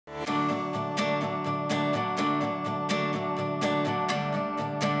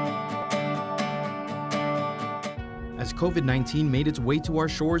COVID-19 made its way to our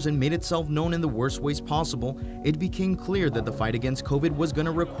shores and made itself known in the worst ways possible, it became clear that the fight against COVID was going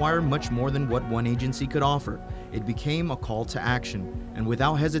to require much more than what one agency could offer. It became a call to action, and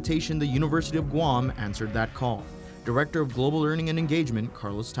without hesitation, the University of Guam answered that call. Director of Global Learning and Engagement,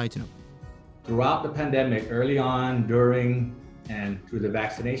 Carlos Taitano. Throughout the pandemic, early on, during, and through the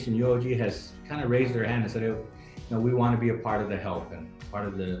vaccination, UOG has kind of raised their hand and said, we want to be a part of the help and part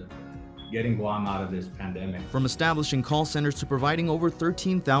of the getting Guam out of this pandemic. From establishing call centers to providing over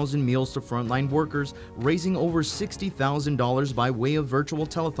 13,000 meals to frontline workers, raising over $60,000 by way of virtual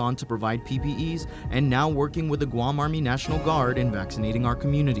telethon to provide PPEs, and now working with the Guam Army National Guard in vaccinating our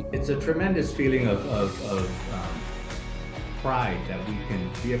community. It's a tremendous feeling of pride that we can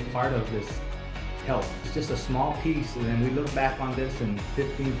be a part of this help. It's just a small piece, and then we look back on this in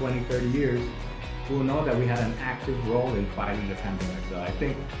 15, 20, 30 years, we'll know that we had an active role in fighting the pandemic. So I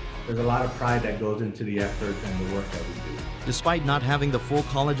think there's a lot of pride that goes into the effort and the work that we do. Despite not having the full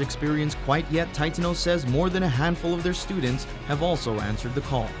college experience quite yet, Taitano says more than a handful of their students have also answered the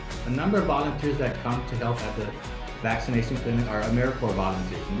call. A number of volunteers that come to help at the vaccination clinic are AmeriCorps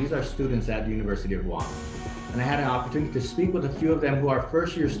volunteers, and these are students at the University of Guam. And I had an opportunity to speak with a few of them who are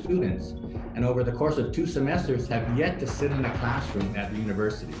first-year students, and over the course of 2 semesters have yet to sit in a classroom at the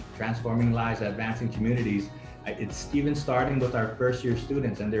university, transforming lives, advancing communities. It's even starting with our first-year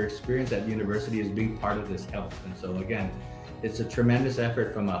students, and their experience at the university is being part of this help. And so again, it's a tremendous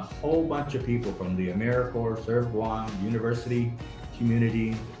effort from a whole bunch of people, from the AmeriCorps, Serve Guam, university,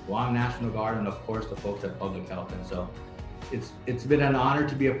 community, Guam National Guard, and of course the folks at Public Health. And so it's been an honor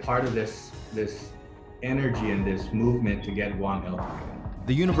to be a part of this energy and this movement to get Guam healthy again.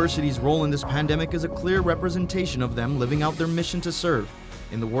 The university's role in this pandemic is a clear representation of them living out their mission to serve.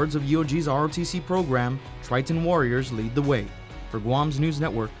 In the words of UOG's ROTC program, Triton Warriors lead the way. For Guam's News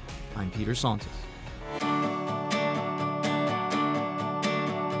Network, I'm Peter Santos.